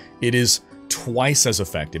weapon, it is twice as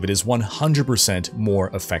effective. It is 100% more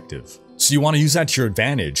effective. So you want to use that to your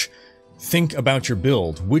advantage. Think about your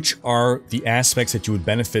build. Which are the aspects that you would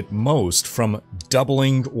benefit most from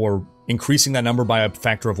doubling or increasing that number by a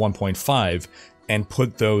factor of 1.5 and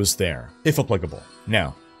put those there, if applicable.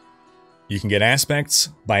 Now, you can get aspects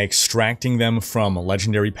by extracting them from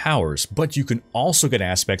legendary powers, but you can also get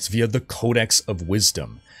aspects via the Codex of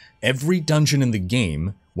Wisdom. Every dungeon in the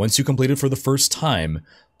game, once you complete it for the first time,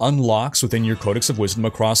 unlocks within your Codex of Wisdom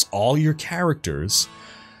across all your characters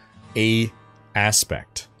a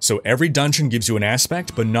aspect. So every dungeon gives you an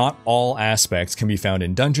aspect, but not all aspects can be found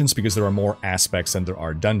in dungeons because there are more aspects than there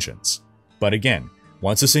are dungeons. But again,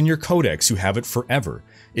 once it's in your Codex, you have it forever.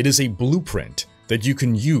 It is a blueprint that you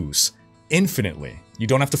can use infinitely. You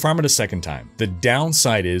don't have to farm it a second time. The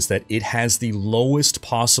downside is that it has the lowest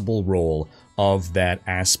possible roll of that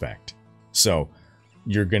aspect. So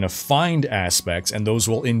you're going to find aspects, and those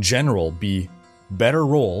will in general be better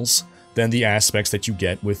rolls than the aspects that you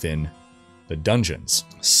get within the dungeons.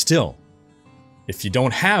 Still, if you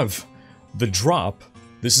don't have the drop,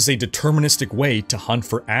 this is a deterministic way to hunt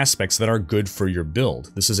for aspects that are good for your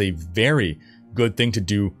build. This is a very good thing to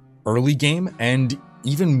do early game and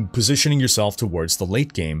even positioning yourself towards the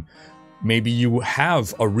late game. Maybe you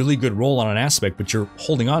have a really good roll on an aspect, but you're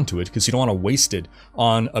holding on to it because you don't want to waste it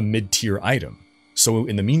on a mid-tier item. So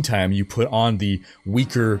in the meantime, you put on the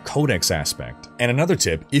weaker Codex aspect. And another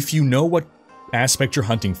tip, if you know what aspect you're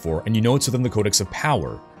hunting for and you know it's within the Codex of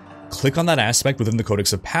Power, click on that aspect within the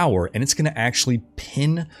Codex of Power and it's going to actually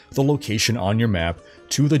pin the location on your map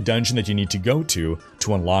to the dungeon that you need to go to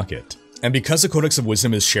unlock it. And because the Codex of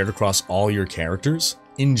Wisdom is shared across all your characters,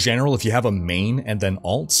 in general, if you have a main and then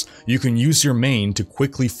alts, you can use your main to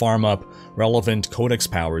quickly farm up relevant Codex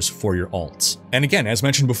powers for your alts. And again, as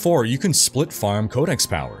mentioned before, you can split farm Codex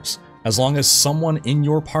powers. As long as someone in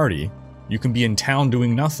your party, you can be in town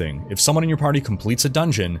doing nothing. If someone in your party completes a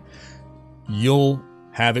dungeon, you'll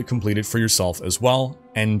have it completed for yourself as well,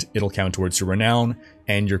 and it'll count towards your renown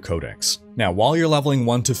and your Codex. Now, while you're leveling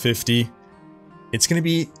 1 to 50, it's going to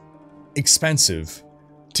be expensive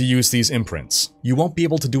to use these imprints. You won't be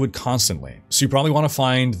able to do it constantly, so you probably want to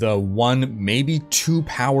find the 1, maybe 2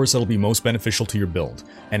 powers that'll be most beneficial to your build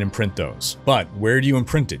and imprint those. But where do you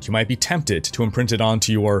imprint it? You might be tempted to imprint it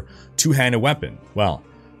onto your two-handed weapon. Well,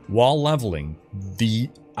 while leveling, the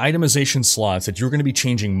itemization slots that you're going to be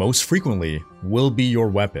changing most frequently will be your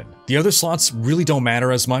weapon. The other slots really don't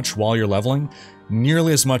matter as much while you're leveling,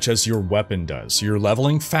 nearly as much as your weapon does. You're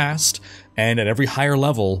leveling fast, and at every higher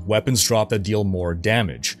level, weapons drop that deal more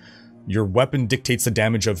damage. Your weapon dictates the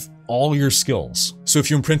damage of all your skills. So if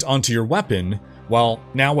you imprint onto your weapon, well,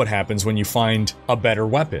 now what happens when you find a better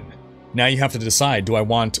weapon? Now you have to decide, do I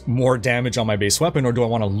want more damage on my base weapon, or do I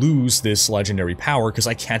want to lose this legendary power because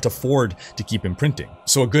I can't afford to keep imprinting?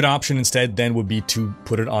 So a good option instead then would be to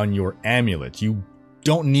put it on your amulet. You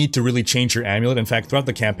don't need to really change your amulet. In fact, throughout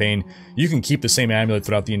the campaign, you can keep the same amulet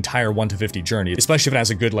throughout the entire 1 to 50 journey, especially if it has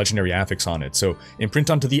a good legendary affix on it. So imprint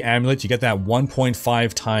onto the amulet, you get that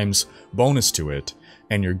 1.5 times bonus to it,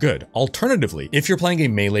 and you're good. Alternatively, if you're playing a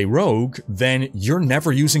melee rogue, then you're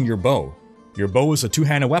never using your bow. Your bow is a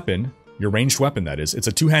two-handed weapon. your ranged weapon that is. It's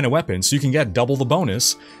a two-handed weapon, so you can get double the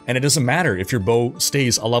bonus, and it doesn't matter if your bow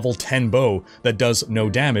stays a level 10 bow that does no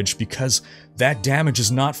damage, because that damage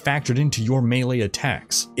is not factored into your melee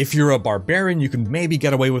attacks. If you're a barbarian, you can maybe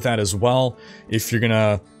get away with that as well. If you're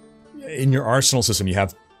gonna, in your arsenal system, you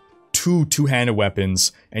have two-handed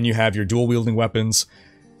weapons, and you have your dual-wielding weapons.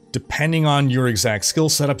 Depending on your exact skill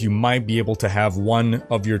setup, you might be able to have one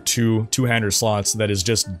of your two-hander slots that is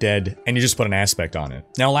just dead, and you just put an aspect on it.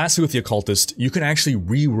 Now, lastly with the occultist, you can actually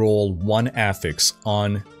re-roll one affix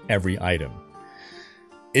on every item.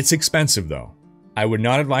 It's expensive though. I would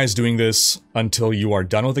not advise doing this until you are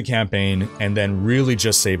done with the campaign, and then really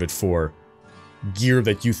just save it for gear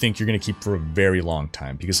that you think you're going to keep for a very long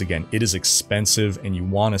time, because again, it is expensive and you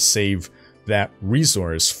want to save that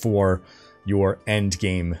resource for your end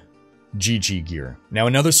game GG gear. Now,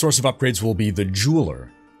 another source of upgrades will be the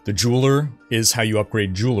jeweler. The jeweler is how you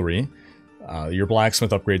upgrade jewelry. Your blacksmith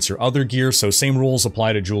upgrades your other gear, so same rules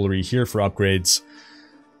apply to jewelry here for upgrades.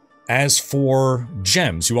 As for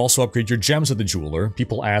gems, you also upgrade your gems at the jeweler.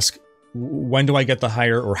 People ask, when do I get the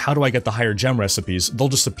higher, or how do I get the higher gem recipes? They'll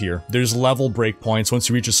just appear. There's level breakpoints. Once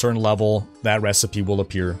you reach a certain level, that recipe will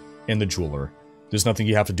appear in the jeweler. There's nothing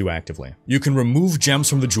you have to do actively. You can remove gems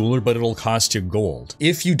from the jeweler, but it'll cost you gold.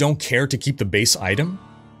 If you don't care to keep the base item,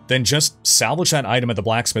 then just salvage that item at the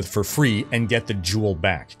blacksmith for free and get the jewel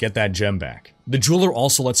back. Get that gem back. The jeweler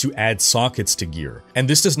also lets you add sockets to gear, and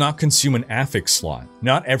this does not consume an affix slot.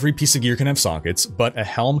 Not every piece of gear can have sockets, but a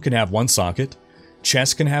helm can have one socket,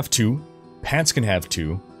 chest can have two, pants can have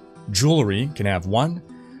two, jewelry can have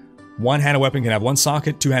one-handed weapon can have one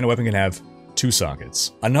socket, two-handed weapon can have two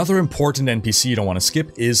sockets. Another important NPC you don't want to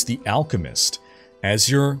skip is the alchemist. As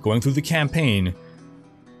you're going through the campaign,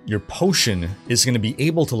 your potion is going to be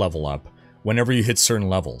able to level up whenever you hit certain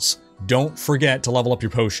levels. Don't forget to level up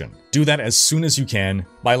your potion. Do that as soon as you can.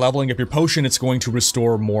 By leveling up your potion, it's going to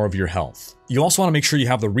restore more of your health. You also want to make sure you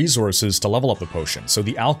have the resources to level up the potion. So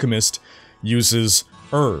the alchemist uses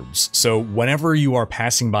herbs. So whenever you are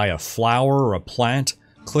passing by a flower or a plant,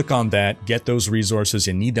 click on that, get those resources,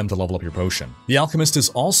 you need them to level up your potion. The alchemist is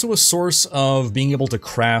also a source of being able to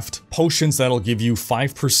craft potions that'll give you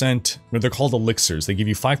 5%, or they're called elixirs. They give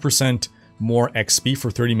you 5% more XP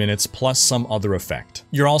for 30 minutes plus some other effect.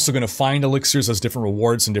 You're also going to find elixirs as different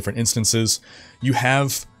rewards in different instances. You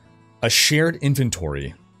have a shared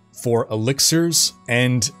inventory for elixirs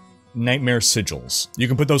and nightmare sigils. You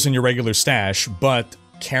can put those in your regular stash, but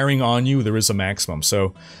carrying on you, there is a maximum.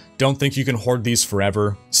 So don't think you can hoard these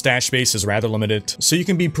forever. Stash space is rather limited, so you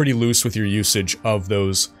can be pretty loose with your usage of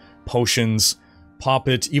those potions. Pop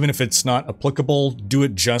it, even if it's not applicable, do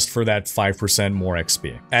it just for that 5% more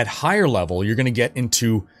XP. At higher level, you're going to get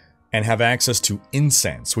into and have access to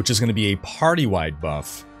incense, which is going to be a party-wide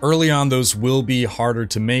buff. Early on, those will be harder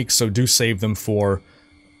to make, so do save them for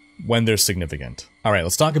when they're significant. Alright,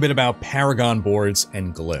 let's talk a bit about Paragon boards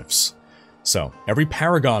and glyphs. So, every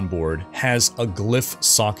Paragon board has a glyph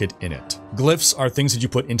socket in it. Glyphs are things that you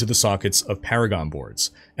put into the sockets of Paragon boards.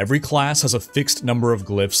 Every class has a fixed number of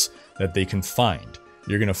glyphs that they can find.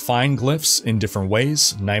 You're going to find glyphs in different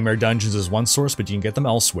ways. Nightmare Dungeons is one source, but you can get them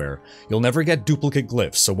elsewhere. You'll never get duplicate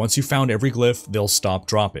glyphs, so once you found every glyph, they'll stop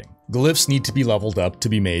dropping. Glyphs need to be leveled up to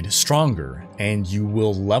be made stronger, and you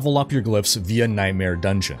will level up your glyphs via Nightmare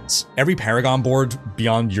Dungeons. Every Paragon board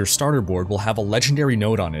beyond your starter board will have a legendary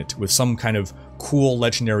node on it with some kind of cool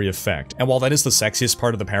legendary effect. And while that is the sexiest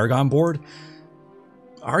part of the Paragon board,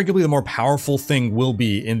 arguably the more powerful thing will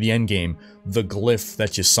be, in the endgame, the glyph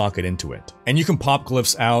that you socket into it. And you can pop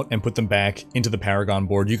glyphs out and put them back into the Paragon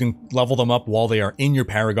board. You can level them up while they are in your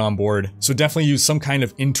Paragon board, so definitely use some kind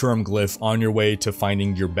of interim glyph on your way to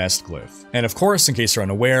finding your best glyph. And of course, in case you're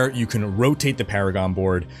unaware, you can rotate the Paragon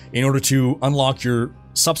board. In order to unlock your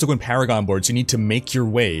subsequent Paragon boards, you need to make your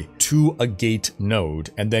way to a gate node,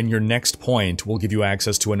 and then your next point will give you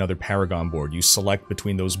access to another Paragon board. You select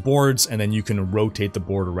between those boards, and then you can rotate the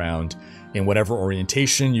board around in whatever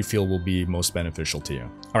orientation you feel will be most beneficial to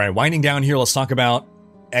you. Alright, winding down here, let's talk about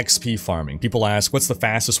XP farming. People ask, what's the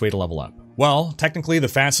fastest way to level up? Well, technically the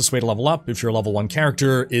fastest way to level up, if you're a level 1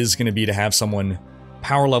 character, is going to be to have someone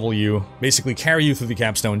power level you, basically carry you through the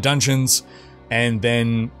capstone dungeons, and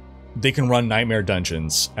then they can run Nightmare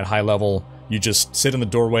Dungeons at high level. You just sit in the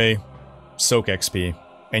doorway, soak XP,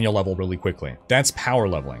 and you'll level really quickly. That's power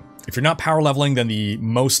leveling. If you're not power leveling, then the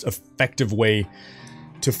most effective way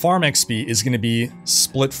to farm XP is going to be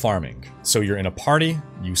split farming. So you're in a party,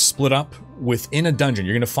 you split up within a dungeon.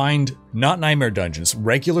 You're going to find not Nightmare Dungeons,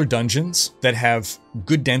 regular dungeons that have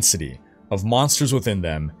good density of monsters within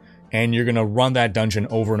them, and you're going to run that dungeon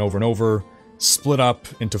over and over and over, split up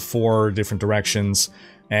into 4 different directions,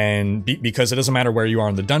 And because it doesn't matter where you are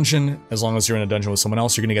in the dungeon, as long as you're in a dungeon with someone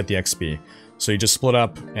else, you're going to get the XP. So you just split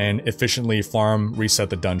up and efficiently farm, reset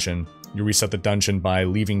the dungeon. You reset the dungeon by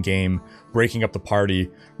leaving game, breaking up the party,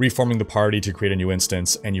 reforming the party to create a new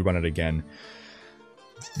instance, and you run it again.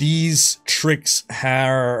 These tricks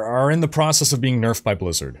are in the process of being nerfed by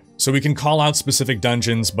Blizzard. So we can call out specific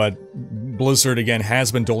dungeons, but Blizzard, again,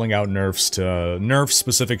 has been doling out nerfs to nerf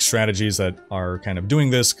specific strategies that are kind of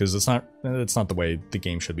doing this, because it's not the way the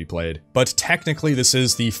game should be played. But technically, this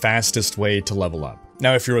is the fastest way to level up.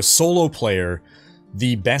 Now, if you're a solo player,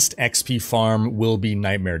 the best XP farm will be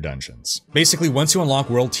Nightmare Dungeons. Basically, once you unlock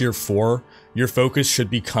World Tier 4, your focus should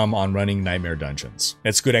become on running Nightmare Dungeons.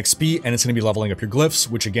 It's good XP, and it's going to be leveling up your glyphs,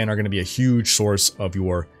 which again are going to be a huge source of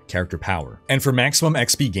your character power. And for maximum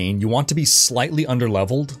XP gain, you want to be slightly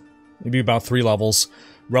under-leveled, maybe about 3 levels,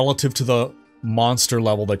 relative to the monster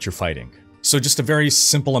level that you're fighting. So just a very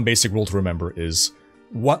simple and basic rule to remember is,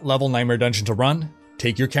 what level Nightmare Dungeon to run?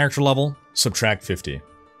 Take your character level, subtract 50.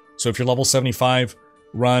 So if you're level 75,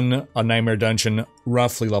 run a Nightmare Dungeon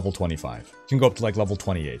roughly level 25. You can go up to like level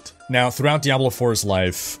 28. Now, throughout Diablo 4's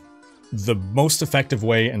life, the most effective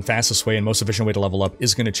way and fastest way and most efficient way to level up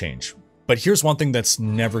is going to change. But here's one thing that's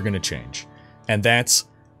never going to change, and that's,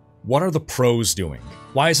 what are the pros doing?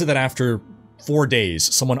 Why is it that after 4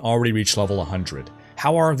 days, someone already reached level 100?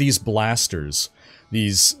 How are these blasters,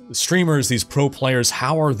 these streamers, these pro players,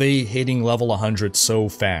 how are they hitting level 100 so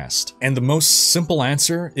fast? And the most simple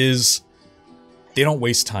answer is, they don't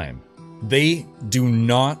waste time. They do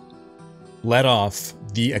not let off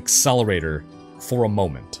the accelerator for a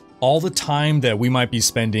moment. All the time that we might be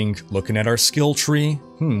spending looking at our skill tree,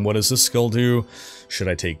 what does this skill do? Should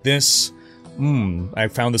I take this? I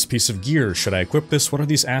found this piece of gear. Should I equip this? What are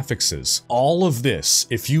these affixes? All of this,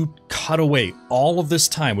 if you cut away all of this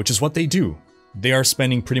time, which is what they do, they are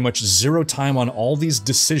spending pretty much 0 time on all these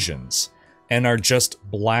decisions and are just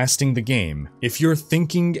blasting the game. If you're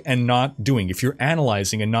thinking and not doing, if you're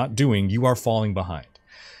analyzing and not doing, you are falling behind.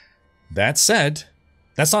 That said,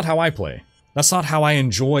 that's not how I play. That's not how I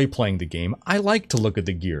enjoy playing the game. I like to look at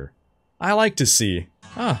the gear. I like to see,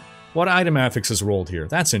 what item affix is rolled here?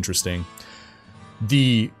 That's interesting.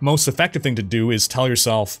 The most effective thing to do is tell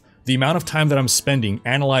yourself, the amount of time that I'm spending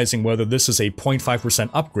analyzing whether this is a 0.5%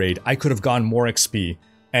 upgrade, I could have gotten more XP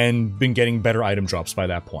and been getting better item drops by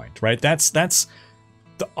that point, right? That's the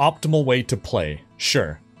optimal way to play,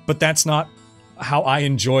 sure. But that's not how I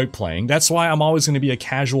enjoy playing. That's why I'm always going to be a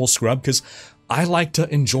casual scrub, because I like to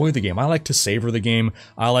enjoy the game. I like to savor the game.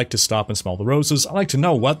 I like to stop and smell the roses. I like to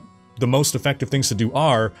know what the most effective things to do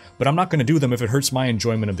are, but I'm not going to do them if it hurts my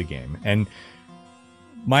enjoyment of the game. And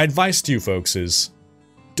my advice to you folks is,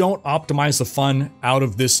 don't optimize the fun out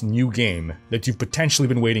of this new game that you've potentially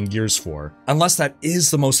been waiting years for, unless that is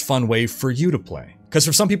the most fun way for you to play. Because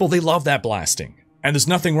for some people, they love that blasting. And there's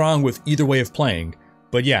nothing wrong with either way of playing,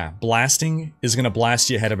 but yeah, blasting is going to blast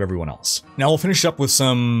you ahead of everyone else. Now we'll finish up with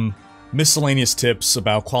some miscellaneous tips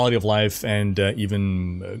about quality of life and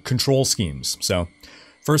even control schemes. So,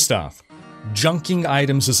 first off, junking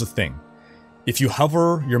items is a thing. If you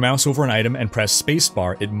hover your mouse over an item and press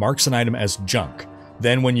spacebar, it marks an item as junk.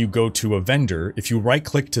 Then when you go to a vendor, if you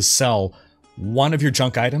right-click to sell one of your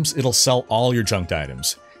junk items, it'll sell all your junked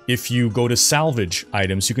items. If you go to salvage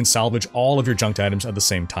items, you can salvage all of your junked items at the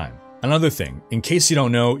same time. Another thing, in case you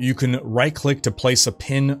don't know, you can right-click to place a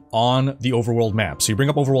pin on the overworld map. So you bring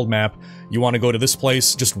up overworld map, you want to go to this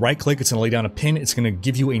place, just right-click, it's going to lay down a pin, it's going to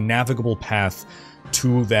give you a navigable path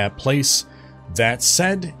to that place. That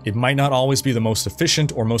said, it might not always be the most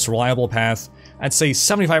efficient or most reliable path. I'd say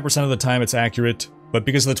 75% of the time it's accurate, but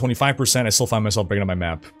because of the 25%, I still find myself bringing up my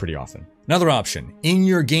map pretty often. Another option, in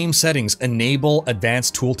your game settings, enable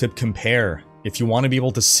Advanced Tooltip Compare if you want to be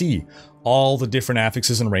able to see all the different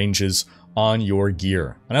affixes and ranges on your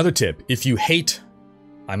gear. Another tip, if you hate,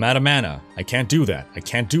 I'm out of mana, I can't do that, I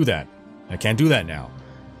can't do that, I can't do that now.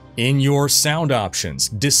 In your sound options,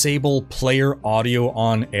 disable player audio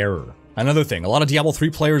on error. Another thing, a lot of Diablo 3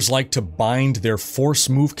 players like to bind their force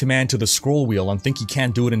move command to the scroll wheel and think you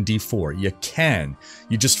can't do it in D4. You can.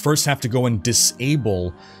 You just first have to go and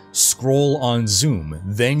disable scroll on zoom.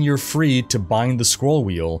 Then you're free to bind the scroll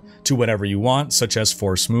wheel to whatever you want, such as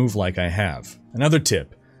force move like I have. Another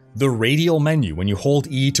tip, the radial menu. When you hold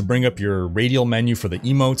E to bring up your radial menu for the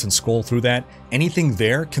emotes and scroll through that, anything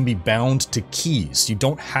there can be bound to keys. You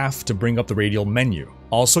don't have to bring up the radial menu.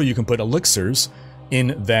 Also, you can put elixirs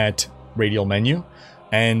in that radial menu,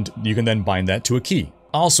 and you can then bind that to a key.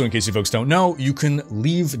 Also, in case you folks don't know, you can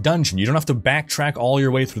leave dungeon. You don't have to backtrack all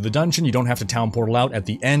your way through the dungeon. You don't have to town portal out at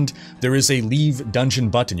the end. There is a leave dungeon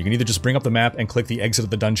button. You can either just bring up the map and click the exit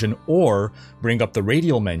of the dungeon, or bring up the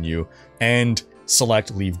radial menu and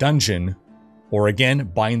select leave dungeon, or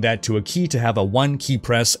again, bind that to a key to have a 1 key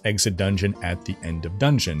press exit dungeon at the end of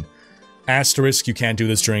dungeon. Asterisk, you can't do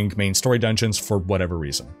this during main story dungeons for whatever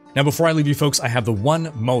reason. Now, before I leave you folks, I have the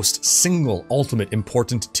one most single ultimate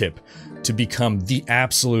important tip to become the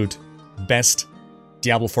absolute best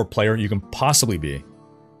Diablo 4 player you can possibly be.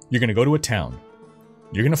 You're going to go to a town.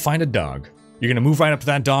 You're going to find a dog. You're going to move right up to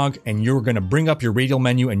that dog, and you're going to bring up your radial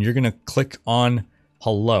menu, and you're going to click on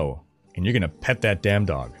hello, and you're going to pet that damn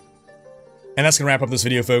dog. And that's going to wrap up this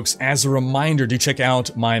video, folks. As a reminder, do check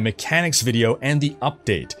out my mechanics video and the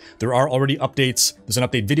update. There are already updates. There's an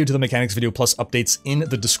update video to the mechanics video, plus updates in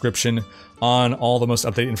the description on all the most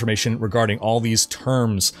updated information regarding all these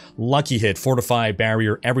terms. Lucky hit, fortify,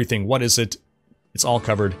 barrier, everything. What is it? It's all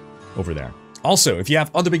covered over there. Also, if you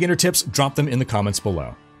have other beginner tips, drop them in the comments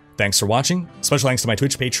below. Thanks for watching. Special thanks to my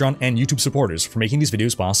Twitch, Patreon, and YouTube supporters for making these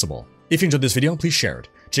videos possible. If you enjoyed this video, please share it.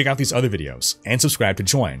 Check out these other videos, and subscribe to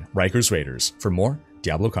join Riker's Raiders for more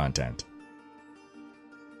Diablo content.